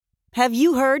Have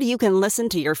you heard you can listen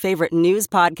to your favorite news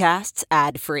podcasts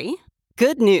ad-free?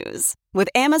 Good news. With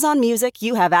Amazon Music,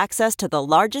 you have access to the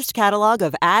largest catalog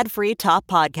of ad-free top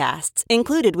podcasts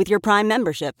included with your Prime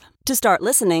membership. To start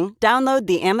listening, download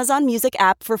the Amazon Music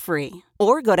app for free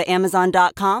or go to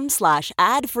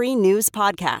amazon.com/ad-free news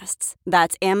podcasts.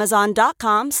 That's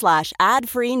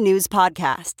amazon.com/ad-free news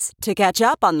podcasts to catch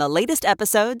up on the latest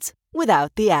episodes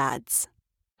without the ads.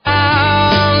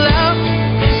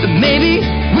 Maybe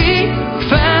we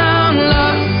found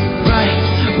love right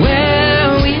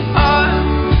where we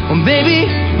are. Or maybe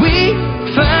we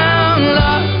found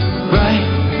love right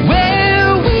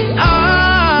where we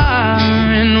are.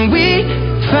 And we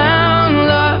found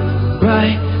love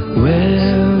right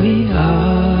where we are.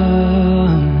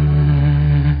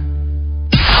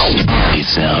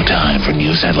 It's now time for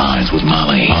news headlines with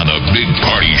Molly on the Big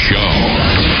Party Show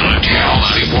on Channel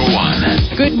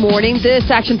 94.1. Good morning. This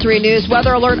Action 3 News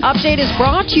weather alert update is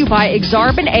brought to you by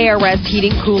Exarban ARS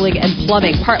Heating, Cooling, and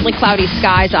Plumbing. Partly cloudy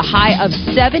skies, a high of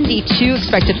 72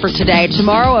 expected for today.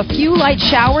 Tomorrow, a few light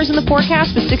showers in the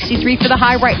forecast with 63 for the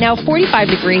high. Right now, 45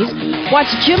 degrees. Watch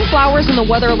Jim Flowers and the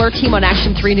weather alert team on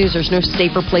Action 3 News. There's no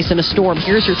safer place in a storm.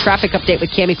 Here's your traffic update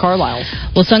with Cammie Carlisle.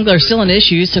 Well, sun glare still an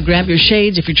issue, so grab your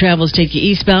shades if your travels take you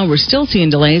eastbound. We're still seeing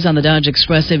delays on the Dodge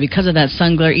Expressway because of that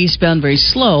sun glare eastbound, very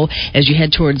slow as you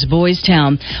head towards Boys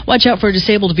Town. Watch out for a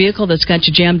disabled vehicle that's got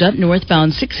you jammed up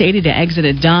northbound 680 to exit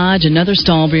at Dodge. Another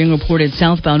stall being reported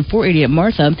southbound 480 at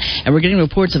Martha. And we're getting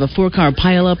reports of a 4-car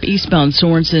pileup eastbound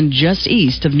Sorensen just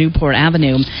east of Newport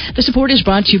Avenue. The support is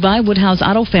brought to you by Woodhouse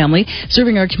Auto Family,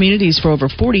 serving our communities for over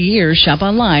 40 years. Shop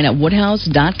online at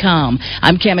woodhouse.com.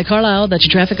 I'm Cammie Carlisle. That's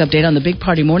your traffic update on the Big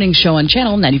Party Morning Show on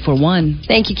Channel 94.1.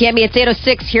 Thank you, Cammie. It's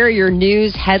 8:06. Here are your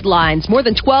news headlines. More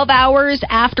than 12 hours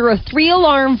after a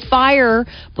 3-alarm fire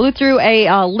blew through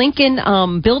a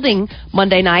Lincoln building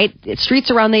Monday night,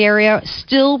 streets around the area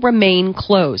still remain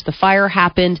closed. The fire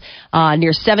happened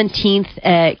near 17th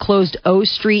at closed O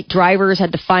Street. Drivers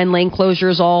had to find lane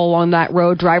closures all along that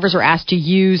road. Drivers are asked to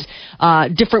use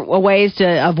different ways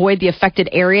to avoid the affected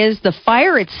areas. The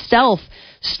fire itself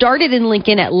started in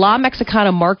Lincoln at La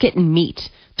Mexicana Market and Meat.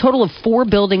 Total of 4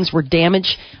 buildings were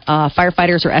damaged.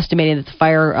 Firefighters are estimating that the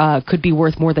fire could be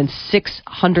worth more than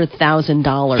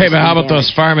 $600,000. Hey, but how about those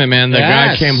firemen, man? The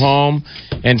guy came home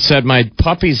and said, my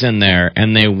puppy's in there,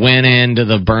 and they went into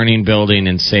the burning building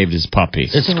and saved his puppy.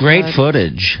 It's great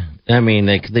footage. I mean,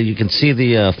 you can see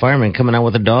the fireman coming out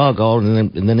with a dog,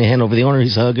 and then they hand over the owner,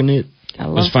 he's hugging it. It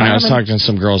was funny. I was talking to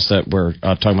some girls that were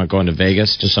talking about going to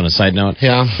Vegas, just on a side note.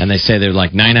 Yeah. And they say they're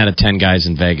like 9 out of 10 guys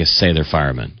in Vegas say they're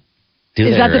firemen.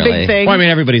 Is that the big thing? Well, I mean,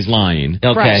 everybody's lying.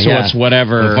 Okay, right. So it's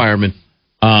whatever. The firemen.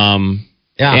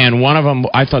 Yeah. And one of them,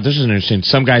 I thought this was interesting.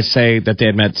 Some guys say that they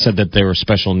said that they were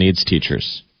special needs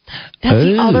teachers. That's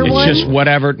the other one? It's just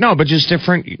whatever. No, but just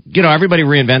different. You know, everybody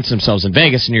reinvents themselves in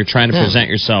Vegas, and you're trying to present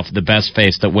yourself the best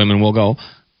face that women will go,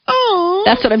 oh.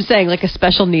 That's what I'm saying, like a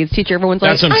special needs teacher. Everyone's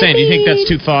That's what I'm saying. Do you think that's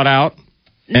too thought out?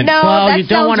 And, that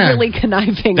sounds really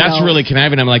conniving. That's really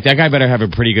conniving. I'm like, that guy better have a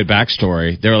pretty good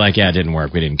backstory. They were like, yeah, it didn't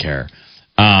work. We didn't care.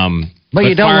 But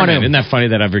you don't want to. Isn't that funny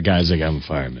that every guy's like, I'm a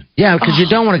fireman? Yeah, because you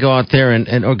don't want to go out there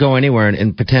or go anywhere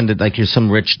and pretend that like you're some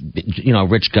rich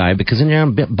guy, because then you're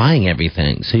buying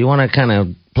everything. So you want to kind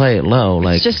of play it low.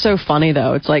 Like, it's just so funny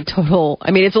though. It's like total.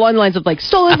 I mean, it's along the lines of like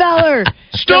stolen valor.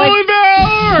 Stolen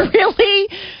valor. Really.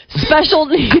 Special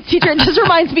needs teacher. It just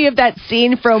reminds me of that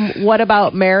scene from What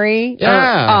About Mary?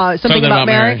 Yeah. Or, something about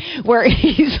Mary, where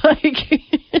he's like,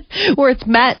 where it's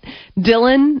Matt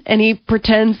Dillon and he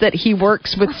pretends that he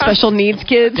works with special needs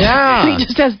kids. Yeah. And he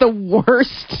just has the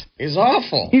worst. He's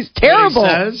awful. He's terrible. He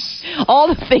says. All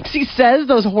the things he says,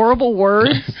 those horrible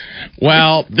words.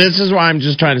 Well, this is why I'm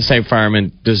just trying to say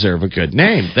firemen deserve a good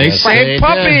name. They save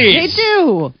puppies. They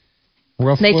do.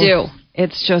 They do.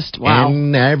 It's just, wow.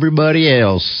 And everybody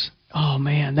else. Oh,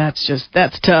 man, that's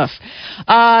tough.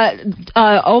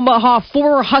 Omaha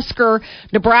former Husker,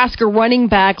 Nebraska running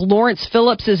back Lawrence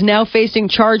Phillips is now facing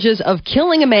charges of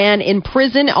killing a man in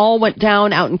prison. All went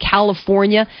down out in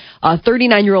California.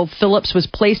 39-year-old Phillips was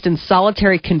placed in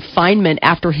solitary confinement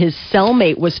after his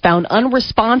cellmate was found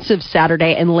unresponsive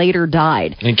Saturday and later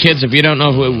died. And kids, if you don't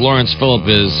know who Lawrence Phillips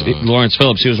is, he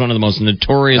was one of the most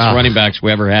notorious running backs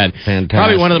we ever had. Fantastic.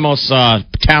 Probably one of the most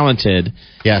talented.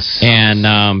 Yes.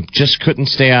 And just couldn't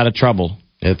stay out of trouble.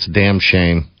 It's a damn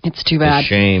shame. It's too bad. It's a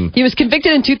shame. He was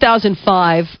convicted in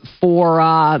 2005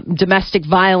 for domestic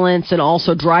violence and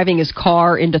also driving his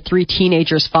car into 3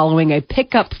 teenagers following a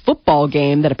pickup football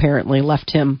game that apparently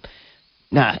left him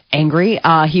angry.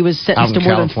 He was sentenced to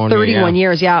more than 31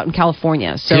 years out in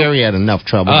California. So he had enough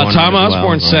trouble. Tom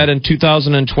Osborne said in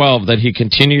 2012 that he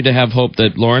continued to have hope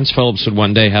that Lawrence Phillips would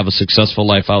one day have a successful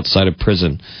life outside of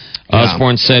prison.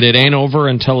 Osborne said it ain't over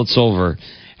until it's over.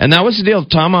 And that was the deal.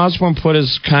 Tom Osborne put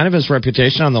his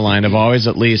reputation on the line of always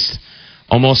at least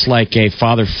almost like a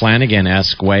Father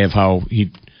Flanagan-esque way of how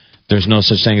there's no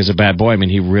such thing as a bad boy. I mean,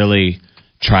 he really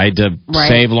tried to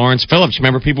save Lawrence Phillips.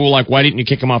 Remember, people were like, why didn't you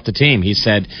kick him off the team? He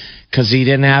said, because he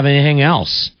didn't have anything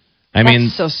else.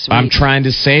 That's so sweet. I'm trying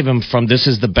to save him from this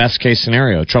is the best case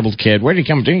scenario. Troubled kid. Where did he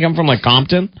come from? Didn't he come from, like,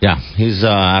 Compton? Yeah, he's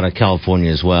out of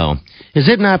California as well. Is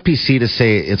it not PC to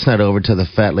say it's not over till the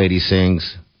fat lady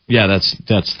sings? Yeah,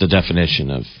 that's the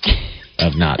definition of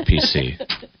not PC.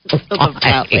 The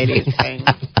fat lady sings.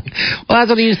 Well, that's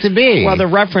what it used to be. Well, the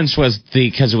reference was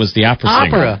because it was the opera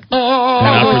singer.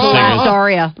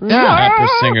 Opera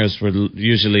singers were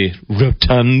usually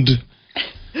rotund.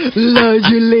 Love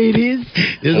you, ladies.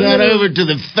 Is that over to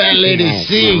the fat lady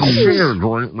sings?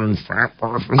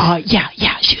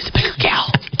 Yeah, she was a bigger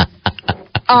gal.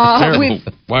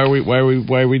 Why are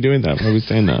we doing that? Why are we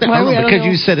saying that? Because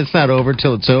you said it's not over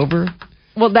till it's over.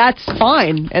 Well, that's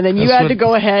fine. And then you had to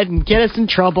go ahead and get us in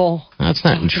trouble. That's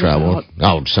not in trouble.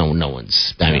 Oh, so no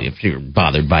one's... I mean, if you're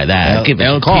bothered by that, give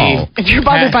us a call. If you're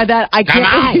bothered by that, I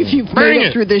can't believe you've made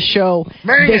it through this show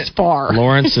this far.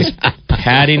 Lawrence is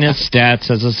padding his stats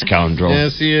as a scoundrel.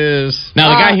 Yes, he is. Now,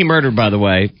 the guy he murdered, by the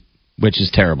way, which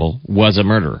is terrible, was a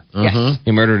murderer. Yes.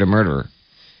 He murdered a murderer.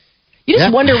 You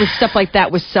just wonder with stuff like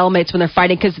that with cellmates when they're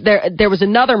fighting, because there was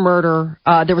another murder,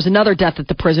 there was another death at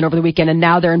the prison over the weekend, and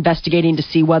now they're investigating to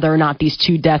see whether or not these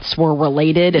two deaths were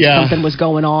related, if something was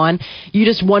going on. You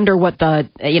just wonder what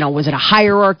was it a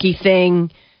hierarchy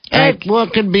thing? Well,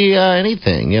 it could be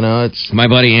anything, it's... My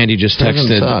buddy Andy just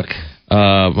texted...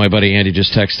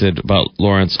 about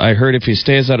Lawrence. I heard if he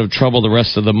stays out of trouble the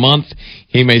rest of the month,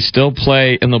 he may still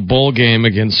play in the bowl game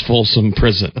against Folsom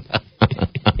Prison.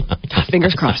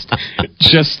 Fingers crossed.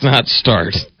 Just not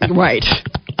start. Right.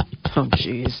 Oh,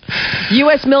 jeez.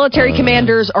 U.S. military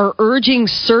commanders are urging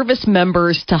service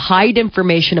members to hide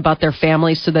information about their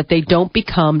families so that they don't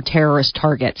become terrorist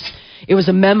targets. It was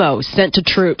a memo sent to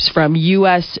troops from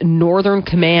U.S. Northern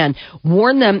Command,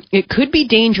 warned them it could be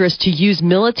dangerous to use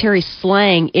military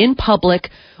slang in public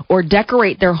or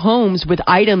decorate their homes with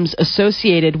items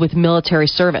associated with military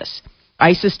service.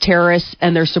 ISIS terrorists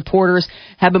and their supporters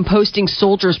have been posting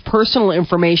soldiers' personal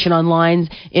information online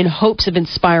in hopes of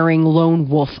inspiring lone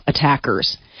wolf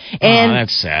attackers. And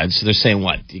that's sad. So they're saying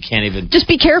what? You can't even... Just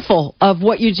be careful of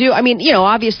what you do. I mean,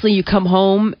 obviously you come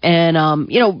home and,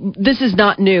 this is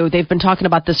not new. They've been talking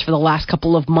about this for the last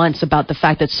couple of months about the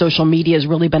fact that social media has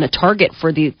really been a target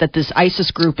that this ISIS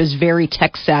group is very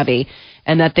tech savvy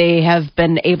and that they have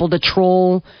been able to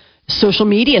troll social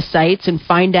media sites and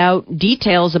find out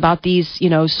details about these,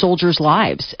 soldiers'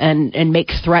 lives and make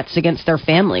threats against their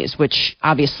families, which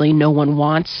obviously no one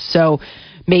wants. So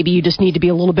maybe you just need to be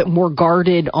a little bit more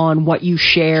guarded on what you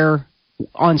share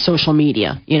on social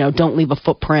media. Don't leave a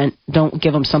footprint. Don't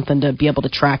give them something to be able to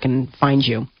track and find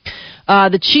you.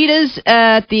 The cheetahs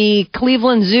at the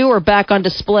Cleveland Zoo are back on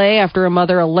display after a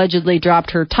mother allegedly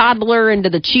dropped her toddler into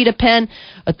the cheetah pen.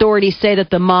 Authorities say that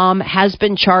the mom has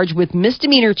been charged with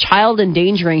misdemeanor child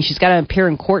endangering. She's got to appear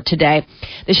in court today.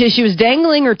 They say she was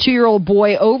dangling her 2-year-old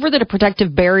boy over the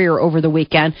protective barrier over the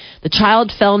weekend. The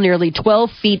child fell nearly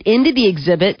 12 feet into the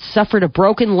exhibit, suffered a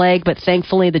broken leg, but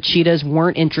thankfully the cheetahs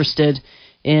weren't interested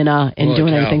in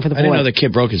doing anything for the boy. I didn't know the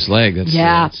kid broke his leg.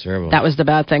 That's terrible. That was the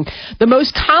bad thing. The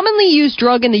most commonly used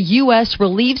drug in the U.S.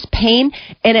 relieves pain,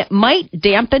 and it might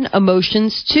dampen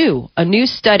emotions, too. A new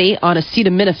study on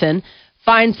acetaminophen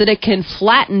finds that it can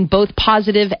flatten both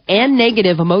positive and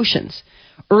negative emotions.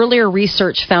 Earlier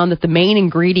research found that the main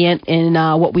ingredient in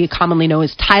what we commonly know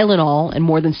as Tylenol and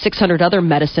more than 600 other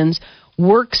medicines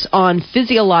works on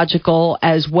physiological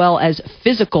as well as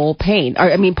physical pain.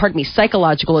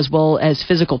 Psychological as well as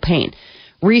physical pain.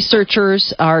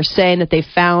 Researchers are saying that they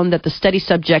found that the study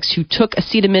subjects who took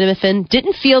acetaminophen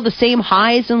didn't feel the same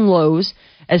highs and lows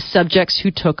as subjects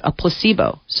who took a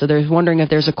placebo. So they're wondering if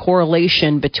there's a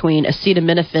correlation between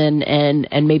acetaminophen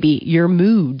and maybe your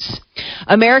moods.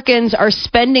 Americans are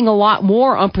spending a lot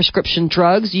more on prescription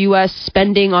drugs. U.S.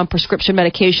 spending on prescription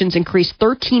medications increased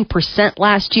 13%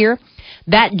 last year.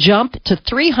 That jump to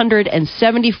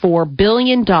 $374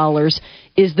 billion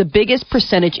is the biggest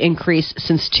percentage increase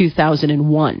since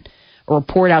 2001. A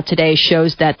report out today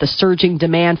shows that the surging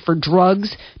demand for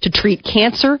drugs to treat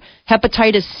cancer,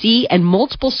 hepatitis C, and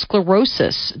multiple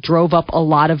sclerosis drove up a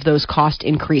lot of those cost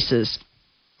increases.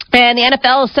 And the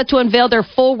NFL is set to unveil their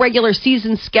full regular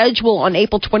season schedule on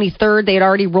April 23rd. They had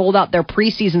already rolled out their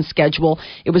preseason schedule.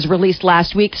 It was released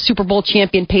last week. Super Bowl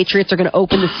champion Patriots are going to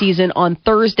open the season on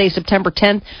Thursday, September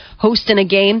 10th, hosting a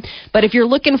game. But if you're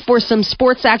looking for some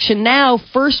sports action now,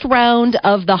 first round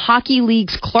of the Hockey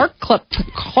League's Clark Cup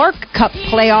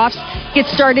playoffs get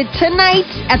started tonight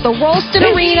at the Ralston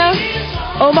Arena.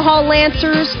 Omaha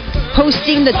Lancers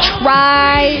hosting the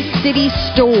Tri-City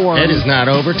Storm. It is not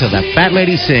over till the fat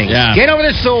lady sings. Yeah. Get over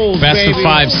the souls, Best baby. of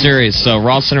 5 series. So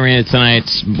Ralston Arena tonight,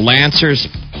 Lancers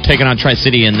taking on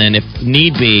Tri-City, and then if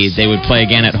need be, they would play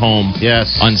again at home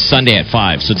on Sunday at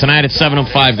 5. So tonight at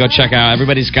 7:05, go check out.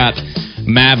 Everybody's got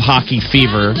Mab Hockey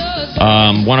Fever.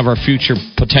 One of our future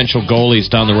potential goalies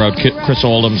down the road, Chris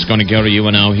Oldham's going to go to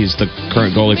UNO. He's the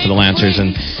current goalie for the Lancers.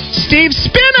 And Steve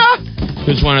Spina,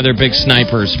 who's one of their big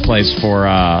snipers, plays for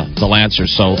the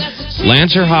Lancers. So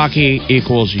Lancer hockey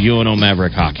equals UNO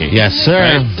Maverick hockey. Yes, sir.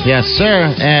 Right? Yes,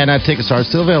 sir. And tickets are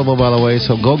still available, by the way,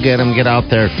 so go get them. Get out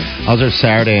there. I was there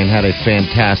Saturday and had a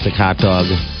fantastic hot dog.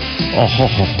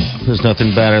 Oh, there's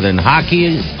nothing better than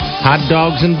hockey, hot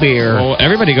dogs, and beer. Well,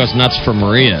 everybody goes nuts for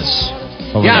Maria's.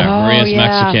 Over Yeah. there. Oh, Maria's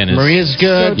Mexican. Maria's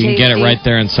good. You can get it right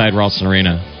there inside Ralston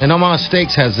Arena. And Omaha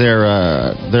Steaks has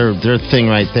their thing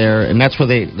right there, and that's where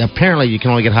they apparently you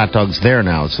can only get hot dogs there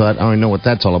now. So I don't know what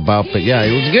that's all about, but yeah,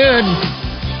 it was good.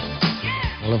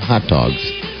 I love hot dogs.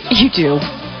 You do.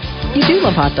 You do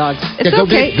love hot dogs. It's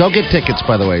okay. Go get tickets,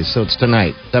 by the way. So it's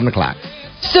tonight, 7:00.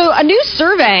 So a new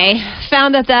survey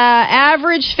found that the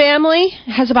average family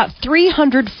has about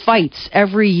 300 fights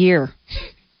every year.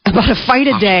 About a fight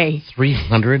a day.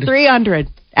 300? 300.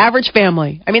 Average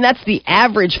family. I mean, that's the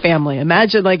average family.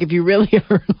 Imagine, like, if you really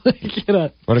are, like, you know.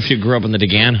 What if you grew up in the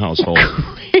DeGan household?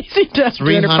 Crazy to have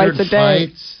 300 fights a day.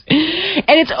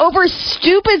 And it's over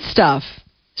stupid stuff.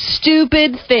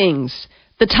 Stupid things.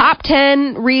 The top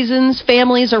 10 reasons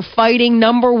families are fighting.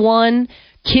 Number 1,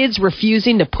 kids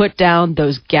refusing to put down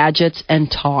those gadgets and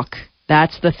talk.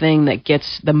 That's the thing that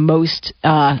gets the most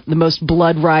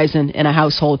blood rising in a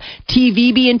household.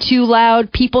 TV being too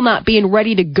loud, people not being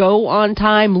ready to go on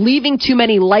time, leaving too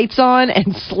many lights on,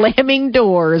 and slamming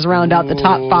doors round out the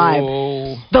top 5.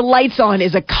 The lights on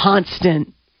is a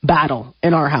constant battle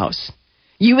in our house.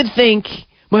 You would think,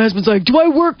 my husband's like, do I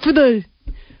work for the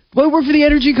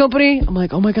energy company? I'm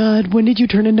like, oh my God, when did you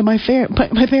turn into my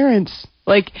parents?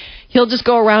 Like, he'll just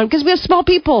go around, because we have small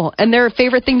people, and their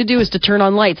favorite thing to do is to turn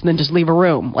on lights and then just leave a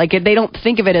room. Like, they don't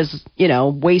think of it as,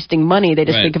 wasting money. They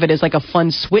just think of it as like a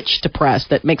fun switch to press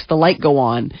that makes the light go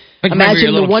on. Like,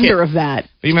 imagine the wonder of that.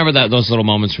 You remember those little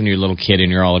moments when you're a little kid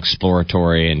and you're all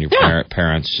exploratory and your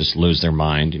parents just lose their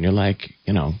mind and you're like,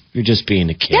 you're just being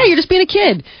a kid. Yeah, you're just being a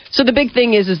kid. So the big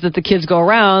thing is that the kids go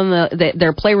around,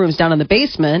 their playroom's down in the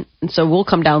basement, and so we'll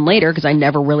come down later because I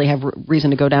never really have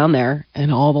reason to go down there,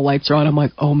 and all the lights are on. I'm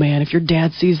like, oh man, if your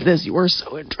dad sees this, you are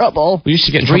so in trouble. We used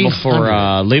to get in trouble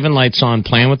for leaving lights on,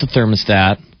 playing with the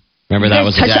thermostat. Remember that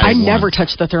was I never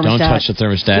touched the thermostat. Don't touch the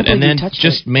thermostat. And then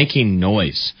just making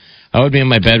noise. I would be in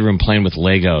my bedroom playing with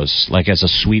Legos, like as a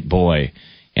sweet boy,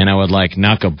 and I would like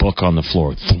knock a book on the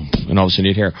floor, and all of a sudden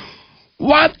you'd hear,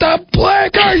 "What the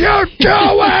blake are you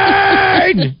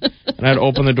doing?" And I'd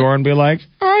open the door and be like,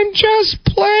 "I'm just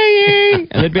playing,"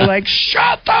 and they'd be like,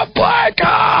 "Shut the blake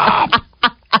up!"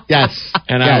 Yes,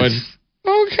 and I would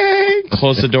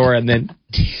close the door and then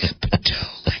tiptoe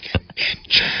like a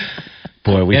ninja.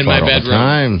 Boy, we in fought my all bedroom. the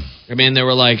time. I mean, they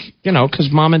were like, because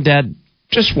mom and dad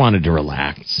just wanted to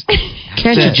relax.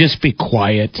 Can't you just be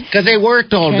quiet? Because they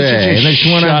worked all Can't day. you And they just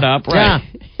wanna, shut up, right?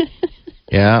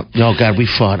 Yeah. Oh, God, we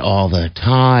fought all the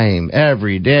time.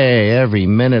 Every day, every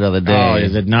minute of the day. Oh,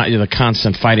 the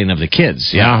constant fighting of the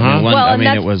kids. Yeah. Uh-huh.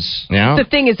 It was... Yeah. The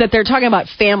thing is that they're talking about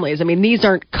families. I mean, these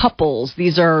aren't couples.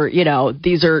 These are,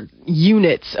 these are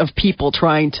units of people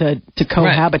trying to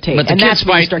cohabitate. Right. But the and kids that's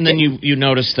when fight, and then you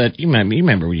notice that, you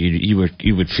remember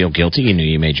you would feel guilty. You knew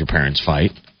you made your parents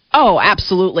fight. Oh,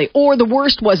 absolutely. Or the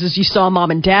worst was you saw mom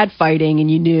and dad fighting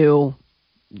and you knew,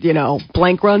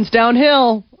 blank runs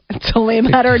downhill. It's only a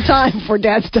matter of time before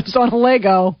dad steps on a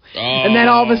Lego. Oh. And then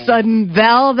all of a sudden,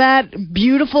 all that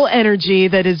beautiful energy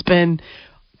that has been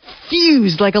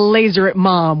fused like a laser at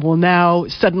mom will now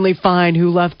suddenly find who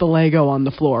left the Lego on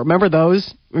the floor. Remember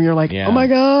those? When you're like, oh my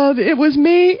God, it was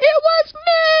me. It was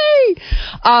me.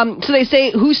 So they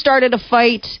say who started a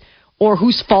fight or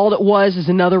whose fault it was is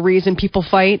another reason people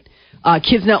fight.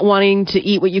 Kids not wanting to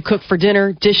eat what you cook for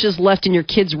dinner, dishes left in your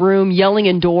kid's room, yelling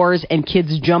indoors, and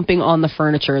kids jumping on the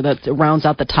furniture. That rounds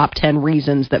out the top 10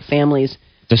 reasons that families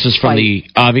This is from the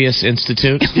Obvious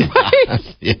Institute.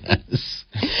 Yes.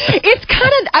 It's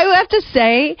kind of, I have to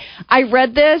say, I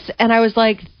read this and I was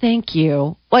like, thank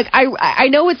you. Like, I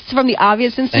know it's from the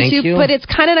Obvious Institute, but it's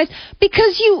kind of nice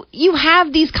because you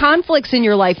have these conflicts in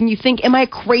your life and you think, am I a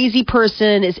crazy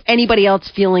person? Is anybody else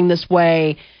feeling this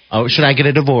way? Oh, should I get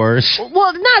a divorce?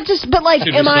 Well, not just, but like,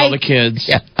 Should we sell the kids?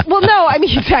 Yeah. Well, no, I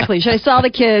mean, exactly. Should I sell the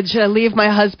kids? Should I leave my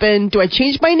husband? Do I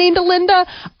change my name to Linda?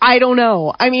 I don't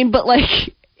know. I mean, but like,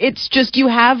 it's just, you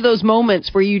have those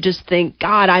moments where you just think,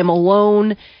 God, I'm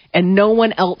alone and no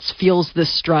one else feels this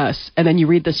stress. And then you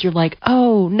read this, you're like,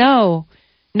 oh, no,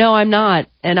 I'm not.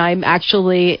 And I'm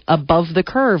actually above the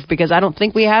curve because I don't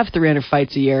think we have 300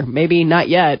 fights a year. Maybe not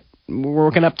yet. We're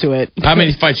working up to it. How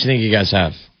many fights do you think you guys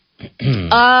have?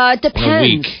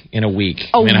 Depends. In a week.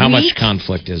 How much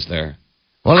conflict is there?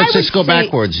 Well, let's I just would go say-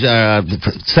 backwards.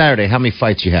 Saturday, how many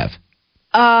fights you have?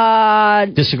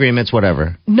 Disagreements,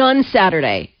 whatever. None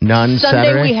Saturday. None Sunday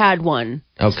Saturday? we had one.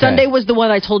 Okay. Sunday was the one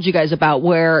I told you guys about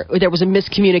where there was a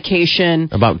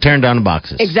miscommunication. About tearing down the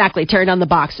boxes. Exactly, tearing down the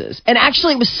boxes. And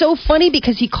actually, it was so funny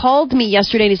because he called me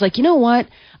yesterday and he's like, you know what?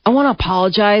 I want to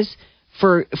apologize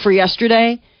for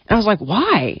yesterday. And I was like,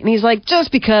 why? And he's like,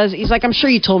 just because. He's like, I'm sure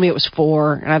you told me it was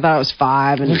 4, and I thought it was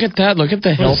 5. And Look at that. Look at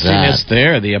the healthiness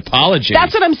there. The apology.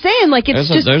 that's what I'm saying. Like, it's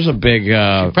There's a big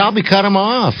Probably cut them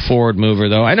off. forward mover,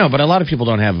 though. I know, but a lot of people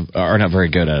are not very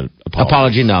good at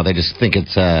Apology, no. They just think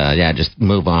it's, just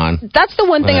move on. That's the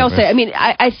one thing I'll Whatever. say. I mean,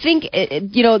 I think,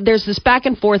 there's this back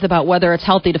and forth about whether it's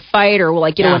healthy to fight or,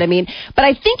 like, you know what I mean? But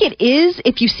I think it is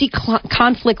if you see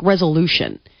conflict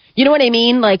resolution. You know what I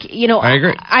mean? Like, I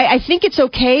agree. I think it's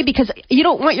okay because you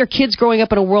don't want your kids growing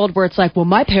up in a world where it's like, well,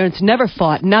 my parents never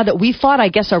fought. Now that we fought, I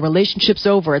guess our relationship's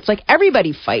over. It's like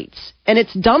everybody fights. And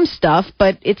it's dumb stuff,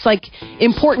 but it's like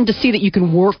important to see that you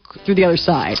can work through the other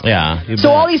side. Yeah. So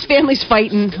all these families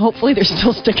fighting, hopefully they're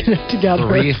still sticking it together.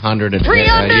 300 a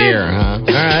 300! year, huh? All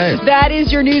right. That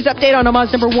is your news update on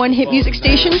Omaha's #1 hit music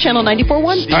station, Channel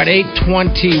 94.1. All right,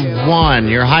 8:21.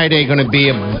 Your high day going to be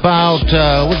about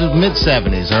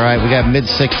mid-70s. All right, we got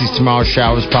mid-60s tomorrow.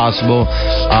 Showers possible.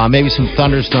 Maybe some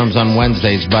thunderstorms on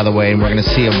Wednesdays, by the way. And we're going to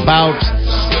see about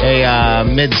a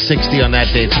mid-60 on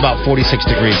that day. It's about 46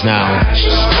 degrees now.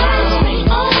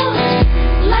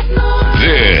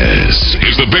 This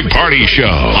is the Big Party Show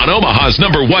on Omaha's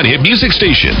 #1 hit music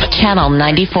station. Channel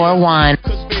 94.1.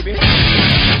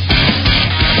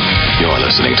 You're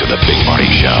listening to the Big Party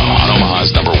Show on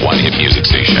Omaha's #1 hit music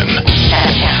station.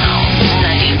 Channel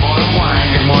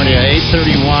 94.1. Good morning.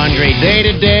 8:31. Great day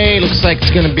today. Looks like it's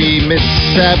going to be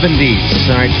mid-70s.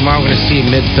 All right, tomorrow we're going to see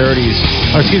mid-30s.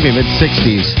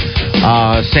 Mid-60s.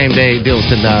 Same day deals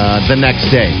in the next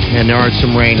day. And there are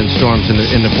some rain and storms in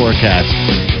the forecast.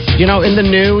 In the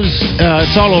news,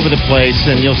 it's all over the place,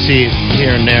 and you'll see it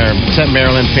here and there. It's that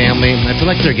Maryland family. I feel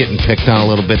like they're getting picked on a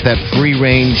little bit. That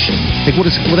free-range, like what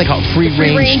they call it?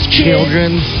 Free-range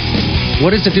children.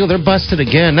 What is the deal? They're busted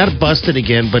again. Not busted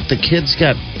again, but the kids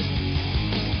got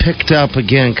picked up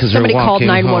again because they're walking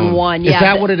Somebody called 911. home. Yeah, is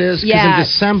that what it is? Because yeah. in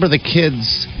December, the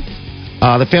kids...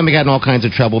 the family got in all kinds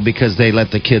of trouble because they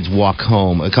let the kids walk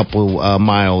home a couple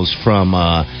miles from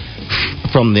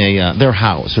their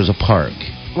house. There's a park.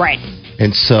 Right.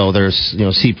 And so there's,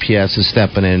 CPS is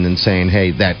stepping in and saying,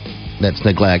 hey, that's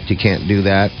neglect. You can't do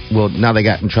that. Well, now they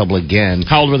got in trouble again.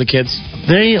 How old were the kids?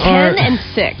 They 10 are... and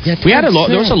 6. Yeah, We had 10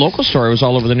 there was a 6. local story. It was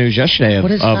all over the news yesterday of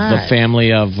What is the that?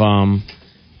 family of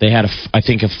they had I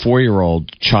think a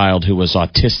 4-year-old child who was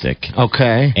autistic,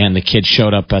 Okay. and the kid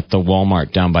showed up at the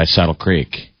Walmart down by Saddle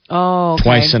Creek Oh, okay.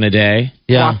 twice in a day.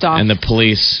 Yeah. Walked off. And the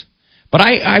police. But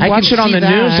I watched can it on see the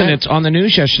news, that. and it's on the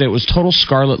news yesterday. It was total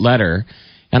scarlet letter.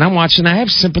 And I'm watching. I have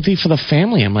sympathy for the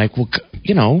family. I'm like, well,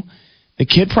 the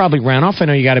kid probably ran off. I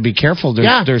know you got to be careful.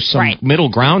 There's some right. middle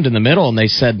ground in the middle. And they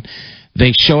said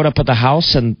they showed up at the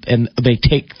house, and they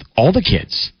take all the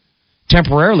kids.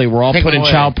 Temporarily, we're all Take put them in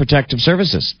away. Child Protective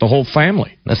Services, the whole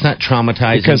family. That's not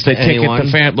traumatizing Because they to take anyone.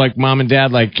 it, like mom and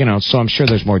dad, so I'm sure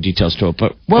there's more details to it.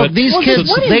 But These kids,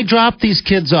 what they dropped these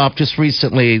kids off just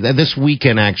recently, this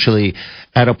weekend actually,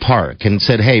 at a park and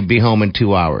said, hey, be home in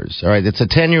 2 hours. All right, it's a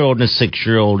 10-year-old and a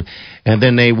 6-year-old. And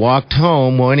then they walked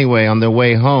home. Well, anyway, on their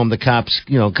way home, the cops,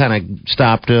 kind of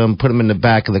stopped them, put them in the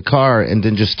back of the car, and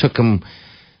then just took them.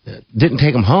 Didn't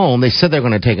take them home. They said they were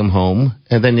going to take them home,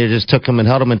 and then they just took them and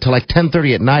held them until like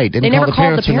 10:30 at night. Didn't They call never the called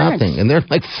parents the or parents. nothing, and they're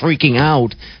like freaking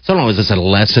out. So I don't know, is this a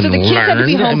lesson So the kids learned? had to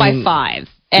be home I mean, by 5.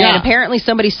 And Yeah. apparently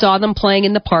somebody saw them playing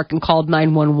in the park and called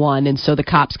 911. And so the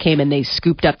cops came and they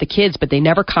scooped up the kids, but they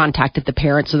never contacted the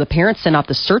parents. So the parents sent out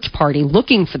the search party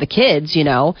looking for the kids,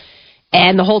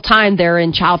 And the whole time they're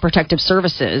in Child Protective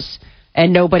Services.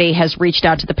 and nobody has reached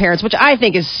out to the parents, which I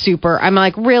think is super. I'm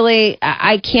like, really?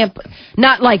 I can't,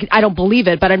 not like I don't believe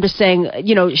it, but I'm just saying,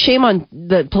 shame on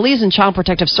the police and child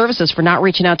protective services for not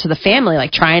reaching out to the family,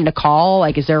 like trying to call.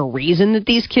 Like, is there a reason that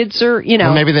these kids are,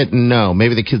 Well, maybe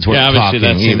the kids weren't obviously talking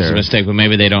that seems either. a mistake, but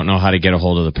maybe they don't know how to get a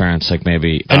hold of the parents. Like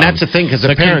maybe, and that's the thing, because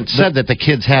the parents said that the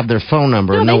kids have their phone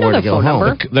number and No, they know where know to their go phone home.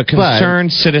 number. The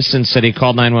concerned citizen said he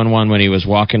called 911 when he was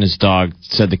walking his dog.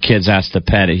 Said the kids asked to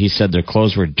pet it. He said their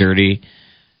clothes were dirty.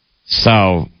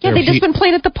 So yeah, they've just been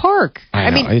playing at the park.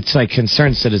 I mean, it's like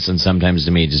concerned citizen. Sometimes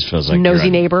to me, just feels like nosy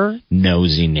neighbor.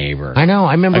 Nosy neighbor. I know.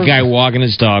 I remember a guy walking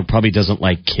his dog probably doesn't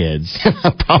like kids.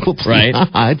 Probably right.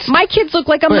 Not. My kids look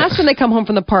like a mess when they come home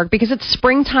from the park because it's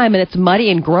springtime and it's muddy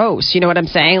and gross. You know what I'm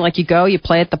saying? Like you go, you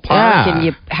play at the park, and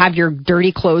you have your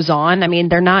dirty clothes on. I mean,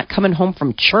 they're not coming home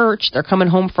from church. They're coming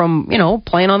home from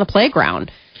playing on the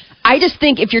playground. I just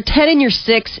think if you're 10 and you're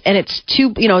 6 and it's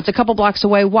it's a couple blocks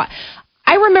away.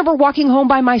 I remember walking home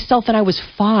by myself and I was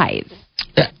 5.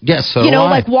 Yes, so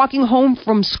like walking home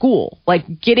from school,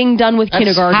 like getting done with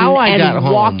kindergarten and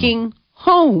walking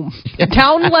home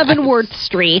down Leavenworth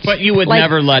Street. But you would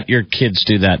never let your kids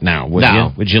do that now, would you?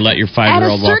 Would you let your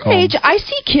 5-year-old walk home? At a certain age, I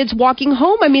see kids walking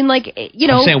home. I mean,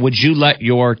 I'm saying, would you let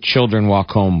your children walk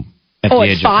home at the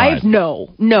age of 5?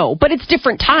 No. But it's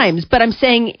different times. But I'm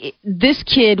saying this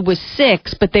kid was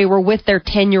 6, but they were with their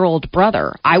 10-year-old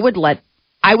brother. I would let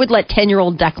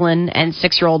 10-year-old Declan and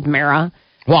 6-year-old Mara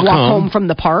walk home from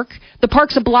the park. The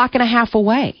park's a block and a half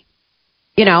away.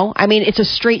 I mean, it's a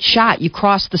straight shot. You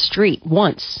cross the street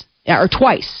once or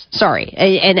twice. Sorry,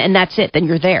 and that's it. Then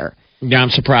you're there. Yeah, I'm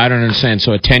surprised. I don't understand.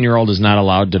 So a 10-year-old is not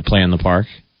allowed to play in the park?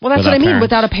 Well, that's what I mean. Parents?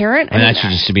 Without a parent, and that should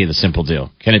just be the simple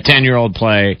deal. Can a 10-year-old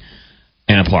play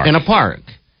in a park? In a park.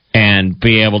 And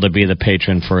be able to be the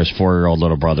patron for his 4-year-old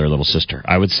little brother or little sister?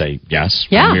 I would say yes.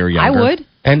 Yeah, when we were younger. I would.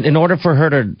 And in order for her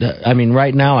to,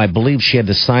 right now, I believe she had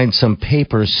to sign some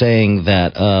paper saying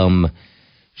that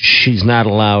she's not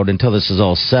allowed, until this is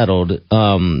all settled,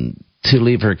 to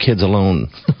leave her kids alone.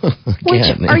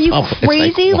 Are you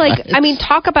crazy?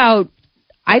 Talk about,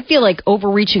 I feel like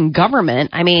overreaching government.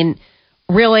 I mean,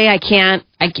 really,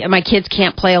 my kids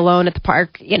can't play alone at the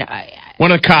park.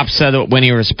 One of the cops said that when he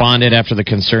responded after the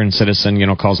concerned citizen,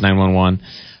 calls 911,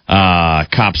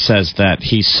 cop says that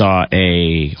he saw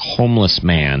a homeless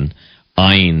man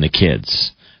eyeing the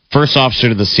kids. First officer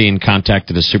to the scene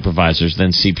contacted his supervisors,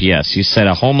 then CPS. He said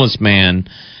a homeless man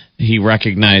he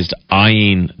recognized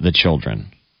eyeing the children.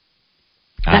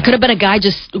 That could have been a guy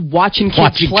just watching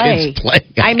kids play.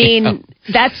 I mean,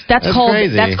 that's called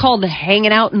crazy. That's called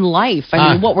hanging out in life.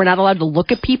 I mean, we're not allowed to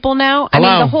look at people now? Hello?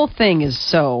 I mean, the whole thing is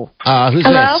so. Who's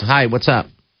Hello? this? Hi, what's up?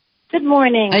 Good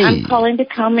morning. Hey. I'm calling to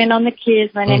comment on the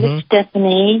kids. My name is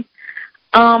Stephanie.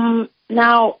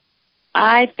 Now,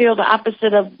 I feel the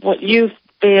opposite of what you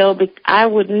feel. I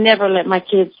would never let my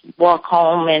kids walk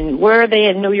home. And where are they,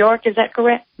 in New York? Is that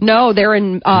correct? No, they're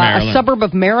in a suburb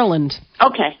of Maryland.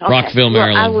 Okay. Rockville,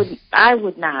 Maryland. Well, I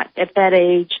would not at that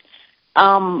age. 10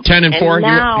 and 4?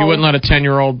 Now, you wouldn't let a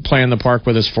 10-year-old play in the park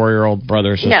with his 4-year-old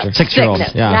brother or sister? No, 6-year-old. No,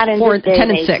 yeah. not in 10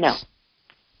 and 6. No.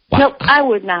 Wow. Nope, I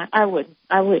would not. I wouldn't.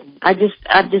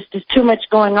 There's too much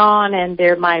going on, and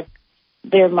they're my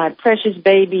precious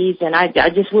babies, and I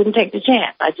just wouldn't take the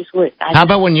chance. I just wouldn't. How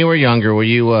about when you were younger? Were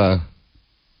you?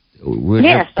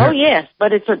 Yes. Yes.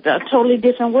 But it's a totally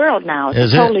different world now.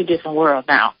 It's a totally different world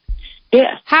now.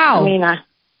 Yes. How? I mean,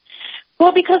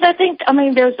 because I think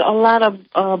there's a lot of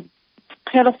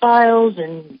pedophiles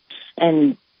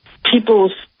and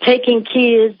people taking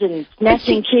kids and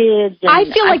snatching kids. And I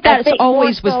feel like that's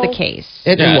always was the case.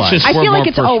 I feel like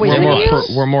it's always the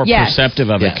case. We're more perceptive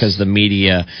of it because the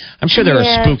media. I'm sure there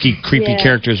are spooky, creepy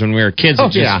characters when we were kids.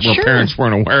 Parents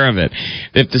weren't aware of it.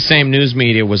 If the same news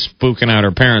media was spooking out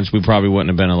our parents, we probably wouldn't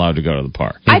have been allowed to go to the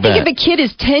park. I think if a kid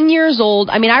is 10 years old,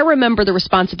 I remember the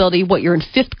responsibility. You're in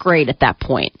 5th grade at that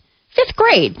point. 5th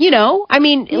grade, a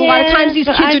lot of times these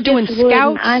kids are doing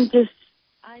scouts.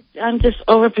 I'm just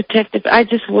overprotective. I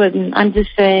just wouldn't. I'm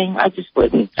just saying, I just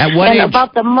wouldn't. At what age?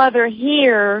 About the mother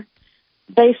here,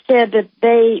 they said that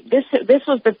this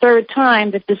was the 3rd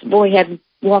time that this boy had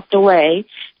walked away.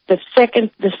 The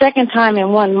second time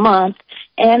in 1 month,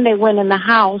 and they went in the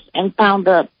house and found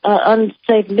the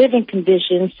unsafe living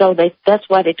conditions. So that's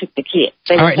why they took the kid.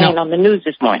 They were saying on the news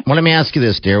this morning. Well, let me ask you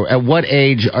this, dear. At what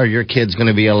age are your kids going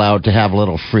to be allowed to have a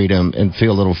little freedom and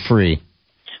feel a little free?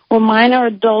 Well, mine are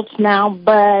adults now,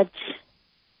 but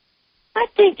I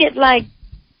think it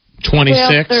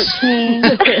 26? 13.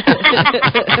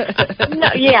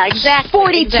 No, yeah, exactly.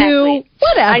 42. Exactly.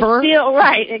 Whatever.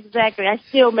 I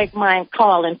still make mine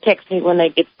call and text me when they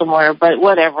get somewhere, but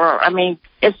whatever.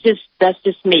 That's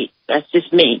just me. That's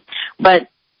just me. But,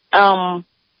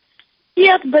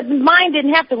 yeah, but mine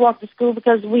didn't have to walk to school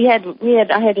because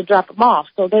I had to drop them off.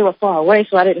 So they were far away,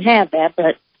 so I didn't have that.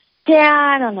 But,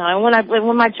 yeah, I don't know. And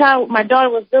when my daughter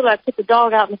was little, I took the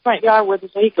dog out in the front yard with her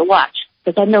so he could watch.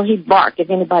 Because I know he'd bark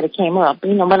if anybody came up,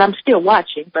 but I'm still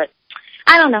watching. But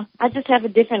I don't know. I just have a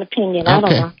different opinion. I don't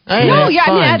know.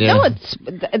 It's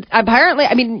apparently.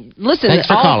 I mean, listen,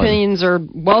 all opinions are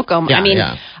welcome.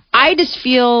 Yeah, I just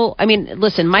feel. I mean,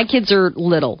 listen, my kids are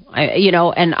little,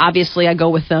 and obviously I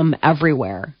go with them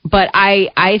everywhere. But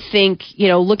I think,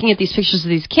 looking at these pictures of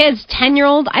these kids,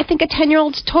 10-year-old, I think a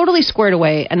 10-year-old's totally squared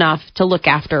away enough to look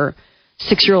after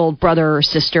 6-year-old brother or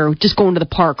sister just going to the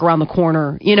park around the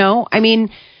corner, I mean,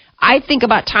 I think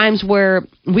about times where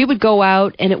we would go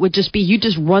out and it would just be you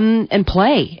just run and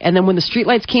play. And then when the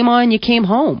streetlights came on, you came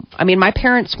home. I mean, my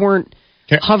parents weren't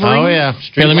hovering. Oh, yeah.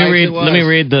 Here, let me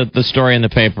read the story in the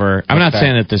paper. I'm not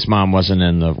saying that this mom wasn't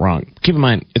in the wrong. Keep in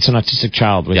mind, it's an autistic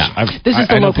child. Which this is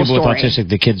the I know local people story. with autistic,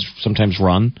 the kids sometimes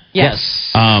run.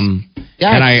 Yes. And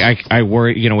I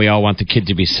worry, we all want the kid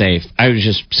to be safe. I was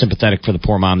just sympathetic for the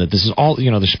poor mom that this is all,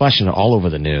 they're splashing it all over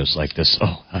the news like this.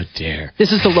 Oh, how dare.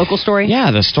 This is the local story?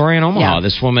 Yeah, the story in Omaha.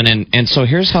 This woman, and so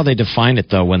here's how they define it,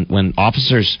 though. When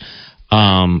officers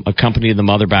accompanied the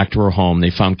mother back to her home, they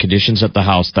found conditions at the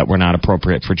house that were not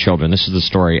appropriate for children. This is the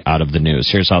story out of the news.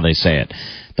 Here's how they say it.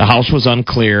 The house was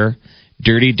unclear.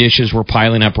 Dirty dishes were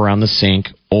piling up around the sink.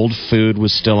 Old food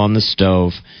was still on the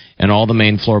stove. And all the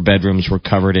main floor bedrooms were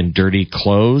covered in dirty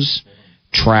clothes,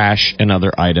 trash, and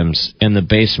other items. In the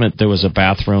basement, there was a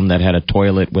bathroom that had a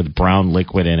toilet with brown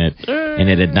liquid in it, and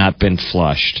it had not been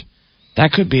flushed.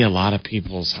 That could be a lot of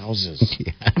people's houses.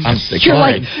 You're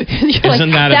like,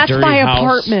 isn't that that's a dirty my house?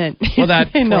 apartment. Well,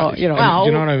 that no, you know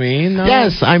what I mean? No?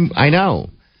 Yes, I know.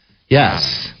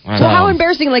 Yes. So how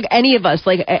embarrassing, like any of us,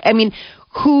 like, I mean,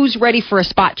 who's ready for a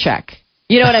spot check?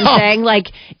 You know what I'm saying? Like,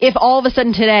 if all of a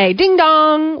sudden today, ding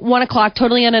dong, 1 o'clock,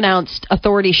 totally unannounced,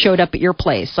 authorities showed up at your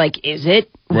place. Like, is it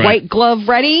white glove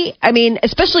ready? I mean,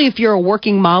 especially if you're a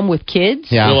working mom with kids.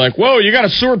 Yeah. You're like, whoa, you got a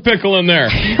sewer pickle in there.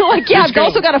 You're like, yeah, I've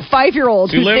also got a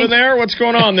 5-year-old. You live in there? What's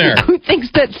going on there? Who thinks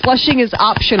that flushing is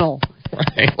optional.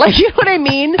 Right. Like, you know what I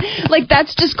mean? Like,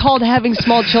 that's just called having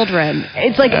small children.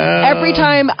 It's like every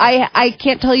time, I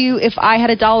can't tell you if I had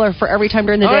 $1 for every time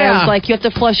during the day. I was like, you have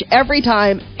to flush every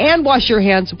time and wash your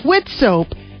hands with soap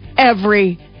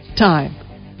every time.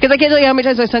 Because I can't tell you how many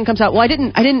times my son comes out, well, I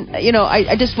didn't, I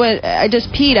just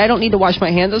peed. I don't need to wash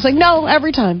my hands. I was like, no,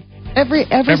 every time. Every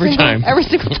single time.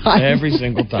 Every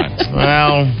single time.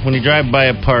 Well, when you drive by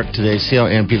a park today, see how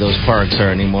empty those parks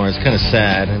are anymore. It's kind of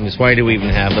sad. I mean, why do we even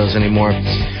have those anymore?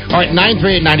 All right,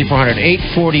 938-9400,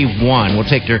 841. We'll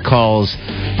take your calls.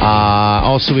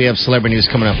 Also, we have celebrity news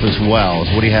coming up as well.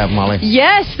 What do you have, Molly?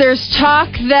 Yes, there's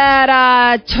talk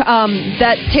that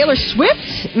Taylor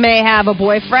Swift may have a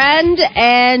boyfriend,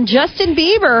 and Justin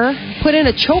Bieber put in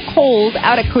a chokehold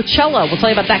out at Coachella. We'll tell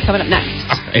you about that coming up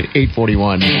next. At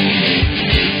 841.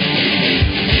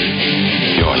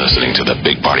 You're listening to The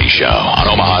Big Party Show on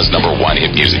Omaha's #1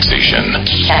 hit music station.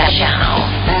 Channel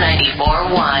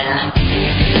 94.1.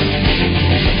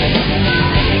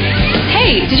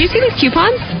 Hey, did you see these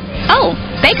coupons? Oh,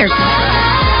 Baker's.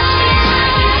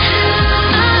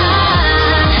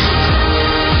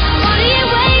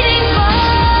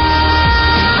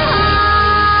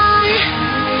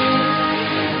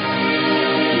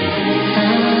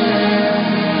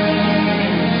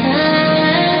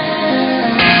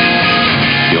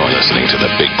 Listening to The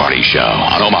Big Party Show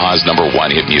on Omaha's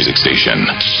 #1 hit music station.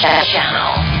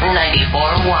 Channel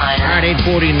 94.1. All right,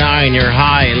 849, you're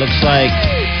high. It looks like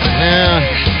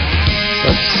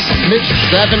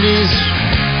mid-70s.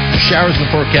 Showers in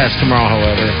the forecast tomorrow,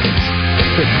 however.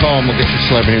 Quick call and we'll get your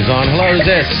celebrity news on. Hello, who's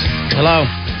this? Hello.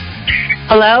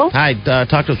 Hello? Hi,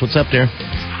 talk to us. What's up there?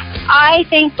 I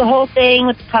think the whole thing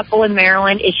with the couple in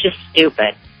Maryland is just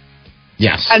stupid.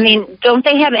 Yes. I mean, don't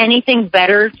they have anything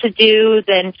better to do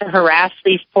than to harass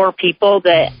these poor people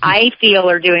that I feel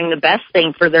are doing the best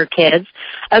thing for their kids?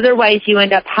 Otherwise, you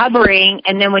end up hovering,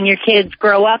 and then when your kids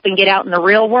grow up and get out in the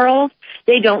real world,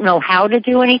 they don't know how to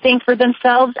do anything for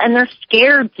themselves, and they're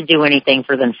scared to do anything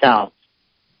for themselves.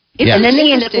 Yes. And then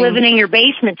they end up living in your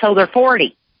basement till they're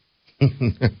 40.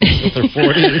 They're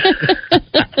 40.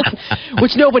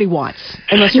 Which nobody wants,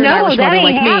 unless you're an Irish mother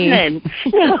like me.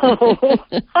 No,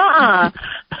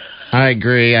 I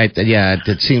agree.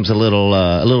 It seems a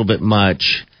little bit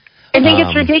much. I think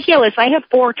it's ridiculous. I have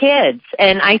 4 kids,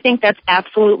 and I think that's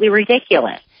absolutely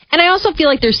ridiculous. And I also feel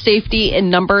like there's safety in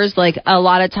numbers. Like a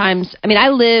lot of times, I mean,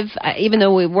 even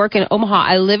though we work in Omaha,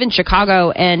 I live in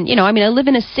Chicago. And, I live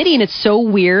in a city and it's so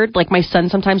weird. Like my son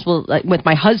sometimes will, with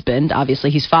my husband, obviously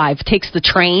he's 5, takes the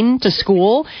train to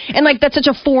school. And like that's such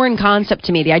a foreign concept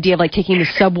to me, the idea of like taking the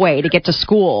subway to get to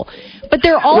school. But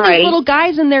there are all these little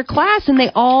guys in their class and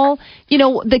they all,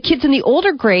 the kids in the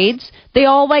older grades, they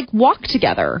all like walk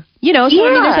together. So I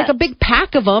mean, there's like a big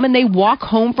pack of them, and they walk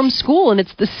home from school, and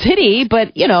it's the city.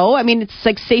 But it's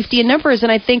like safety in numbers,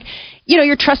 and I think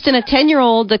you're trusting a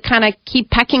 10-year-old to kind of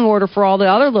keep pecking order for all the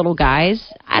other little guys.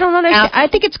 I don't understand. I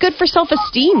think it's good for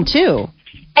self-esteem too.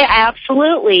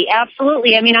 Absolutely,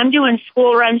 absolutely. I mean, I'm doing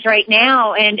school runs right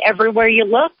now, and everywhere you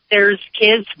look, there's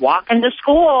kids walking to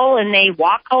school, and they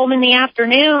walk home in the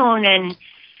afternoon, and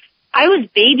I was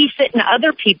babysitting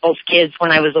other people's kids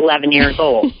when I was 11 years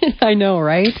old. I know,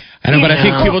 right? I know, but I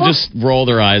think people just roll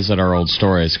their eyes at our old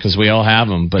stories because we all have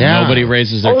them, but nobody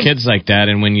raises their kids like that.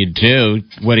 And when you do,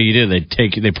 what do?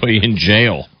 They put you in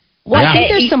jail. Well, I think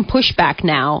there's some pushback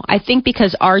now. I think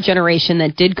because our generation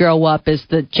that did grow up is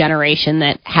the generation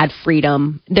that had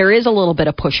freedom, there is a little bit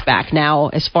of pushback now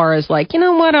as far as like, I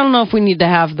don't know if we need to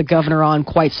have the governor on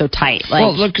quite so tight. Like,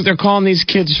 well, look, they're calling these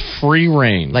kids free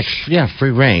range.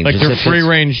 Free range. Like they're free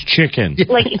range chicken.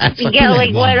 What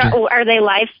are they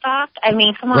livestock? I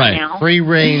mean, come on now. Free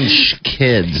range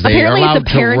kids. They Apparently are allowed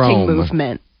it's a parenting to roam.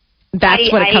 movement.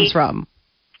 That's what it comes from.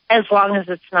 As long as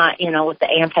it's not, with the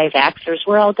anti-vaxxers,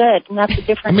 we're all good. And that's a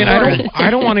different story. I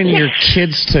don't want any of your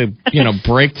kids to,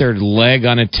 break their leg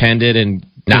unattended and,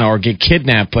 or get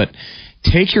kidnapped, but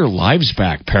take your lives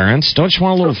back, parents. Don't you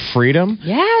want a little freedom?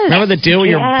 Yes. Remember the deal where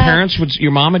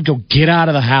your mom would go, get out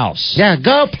of the house. Yeah,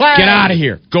 go play. Get out of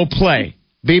here. Go play.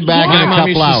 Be back in a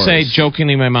couple hours.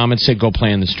 Jokingly, my mom would say, go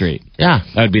play in the street. Yeah.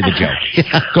 That would be the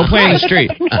joke. Go play in the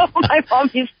street. No, my mom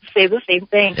used to say the same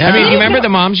thing. I mean, you remember the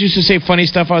moms used to say funny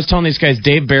stuff? I was telling these guys,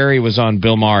 Dave Barry was on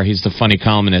Bill Maher. He's the funny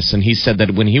columnist. And he said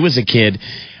that when he was a kid,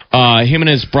 him and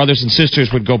his brothers and sisters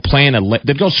would go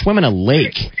they'd go swim in a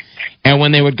lake. And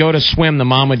when they would go to swim, the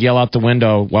mom would yell out the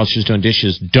window while she was doing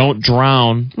dishes, don't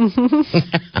drown.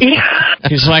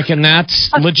 He's like, and that's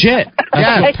legit.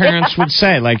 That's what parents would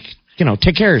say. Like,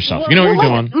 take care of yourself. You know what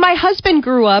you're doing. My husband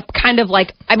grew up kind of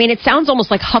like, it sounds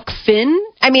almost like Huck Finn.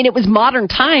 It was modern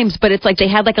times, but it's like they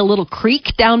had like a little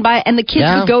creek down by, and the kids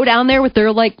would go down there with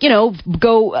their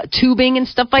go tubing and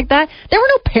stuff like that. There were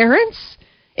no parents.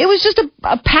 It was just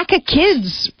a pack of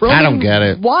kids roaming I don't get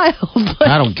it. Wild.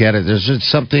 I don't get it. There's just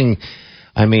something,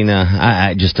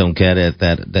 I just don't get it,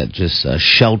 that just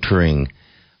sheltering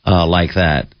like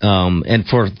that. And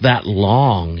for that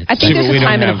long. I think there's a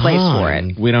time and a place for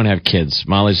it. We don't have kids.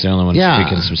 Molly's the only one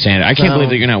speaking some sanity. I can't believe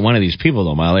that you're not one of these people,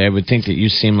 though, Molly. I would think that you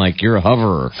seem like you're a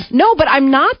hoverer. No, but I'm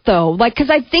not, though.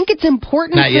 Because I think it's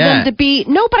important them to be...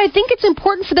 No, but I think it's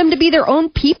important for them to be their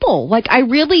own people. Like, I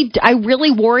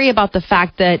really worry about the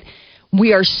fact that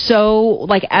we are so,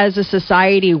 as a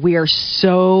society, we are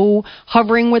so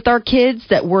hovering with our kids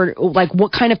that we're,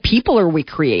 what kind of people are we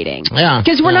creating? Yeah.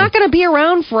 Because we're not going to be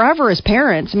around forever as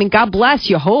parents. God bless,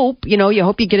 you hope. You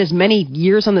hope you get as many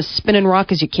years on the spinning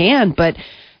rock as you can. But,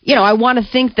 I want to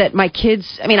think that my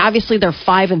kids, obviously they're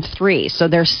 5 and 3, so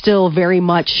they're still very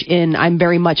much I'm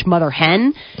very much mother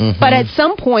hen. Mm-hmm. But at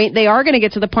some point, they are going to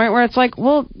get to the point where it's like,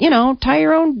 well, tie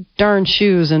your own darn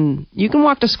shoes and you can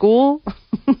walk to school.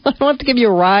 I don't have to give you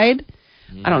a ride.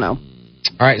 I don't know.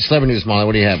 All right, celebrity news, Molly.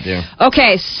 What do you have there?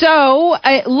 Okay, so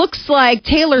it looks like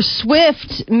Taylor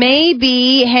Swift may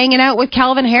be hanging out with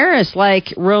Calvin Harris,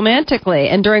 romantically.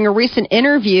 And during a recent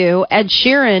interview, Ed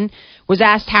Sheeran was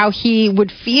asked how he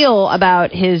would feel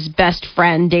about his best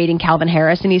friend dating Calvin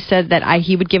Harris, and he said that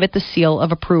he would give it the seal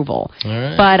of approval. All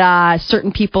right. But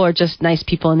certain people are just nice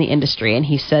people in the industry, and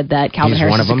he said that Calvin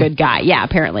Harris is a good guy. Yeah,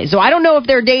 apparently. So I don't know if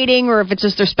they're dating or if it's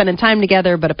just they're spending time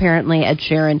together, but apparently Ed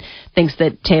Sheeran thinks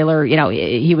that Taylor,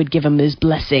 he would give him his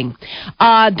blessing.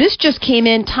 This just came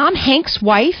in. Tom Hanks'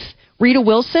 wife, Rita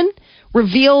Wilson,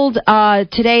 revealed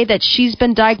today that she's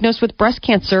been diagnosed with breast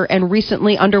cancer and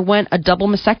recently underwent a double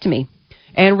mastectomy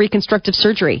and reconstructive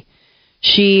surgery.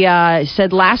 She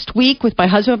said, last week with my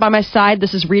husband by my side,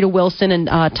 this is Rita Wilson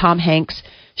and Tom Hanks,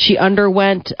 she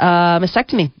underwent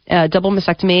mastectomy, double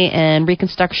mastectomy and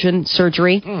reconstruction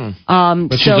surgery.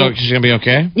 But she's going to be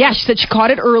okay? Yeah, she said she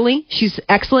caught it early. She's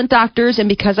excellent doctors, and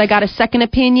because I got a second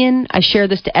opinion, I share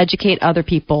this to educate other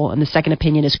people, and the second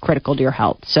opinion is critical to your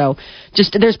health. So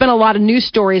there's been a lot of news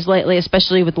stories lately,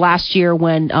 especially with last year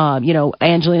when,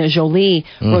 Angelina Jolie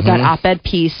wrote that op-ed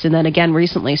piece, and then again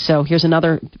recently. So here's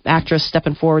another actress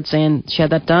stepping forward saying she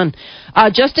had that done.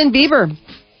 Justin Bieber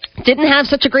didn't have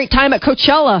such a great time at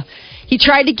Coachella. He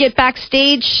tried to get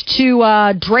backstage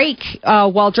to Drake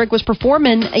while Drake was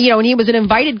performing, and he was an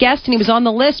invited guest and he was on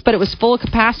the list, but it was full of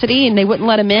capacity and they wouldn't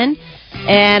let him in.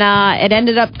 And it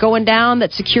ended up going down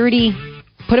that security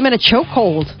put him in a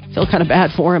chokehold. Feel kind of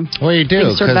bad for him. Well, you do.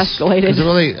 Things sort of escalated. It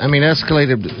really,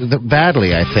 escalated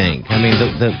badly, I think. I mean,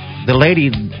 the lady,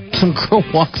 some girl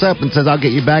walks up and says, "I'll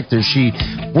get you back there." She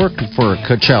worked for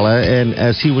Coachella, and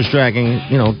as he was dragging,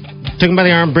 took him by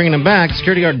the arm, bringing him back,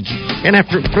 security guard, and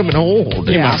after put him in a hold.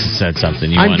 He must have said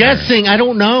something. I'm guessing. I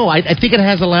don't know. I think it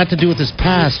has a lot to do with his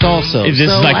past, also. Is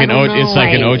this like an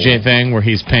OJ thing where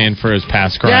he's paying for his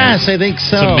past crimes? Yes, I think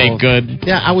so. To make good.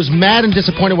 Yeah, I was mad and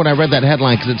disappointed when I read that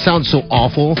headline because it sounds so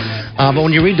awful. But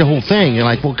when you read the whole thing, you're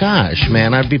like, well, gosh,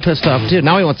 man, I'd be pissed off too.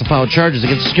 Now he wants to file charges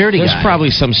against security guy. There's probably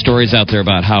some stories out there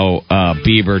about how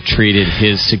Bieber treated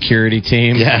his security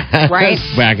team. Yeah. Right.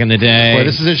 Back in the day. Boy,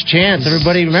 this is his chance.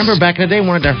 Everybody, remember back in the day,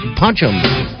 wanted to punch him.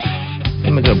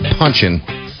 Give him a good punching.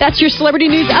 That's your celebrity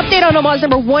news update on Omaha's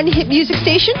 #1 hit music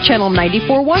station, Channel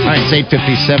 94.1. All right, it's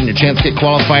 8:57. Your chance to get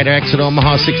qualified to exit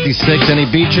Omaha 66. Any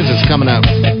beaches? It's coming up.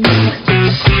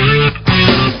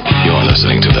 You're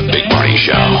listening to The Big Party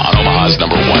Show on Omaha's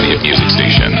 #1 hit music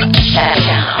station.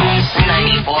 Channel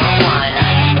 94.1.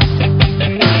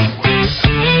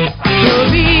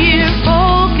 Career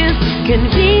focus,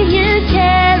 convenient,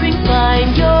 caring,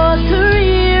 find your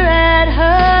career at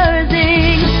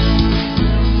Herzing.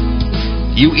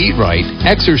 You eat right,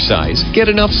 exercise, get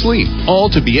enough sleep, all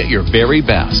to be at your very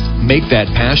best. Make that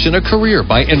passion a career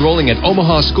by enrolling at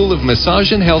Omaha School of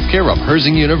Massage and Healthcare of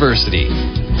Herzing University.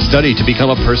 Study to become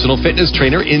a personal fitness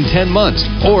trainer in 10 months,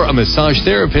 or a massage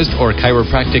therapist or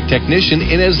chiropractic technician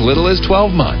in as little as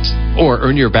 12 months, or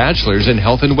earn your bachelor's in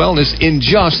health and wellness in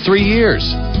just 3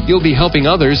 years. You'll be helping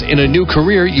others in a new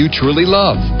career you truly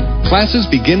love. Classes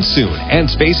begin soon, and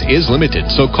space is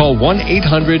limited, so call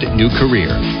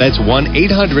 1-800-NEW-CAREER. That's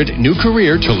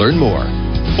 1-800-NEW-CAREER to learn more.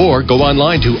 Or go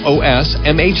online to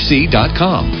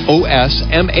osmhc.com.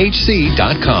 osmhc.com.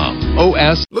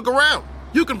 Look around.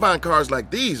 You can find cars like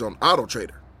these on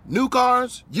AutoTrader. New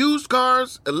cars, used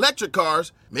cars, electric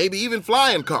cars, maybe even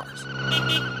flying cars.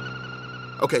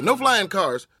 Okay, no flying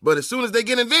cars, but as soon as they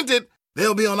get invented,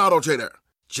 they'll be on AutoTrader.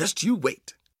 Just you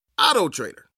wait. AutoTrader.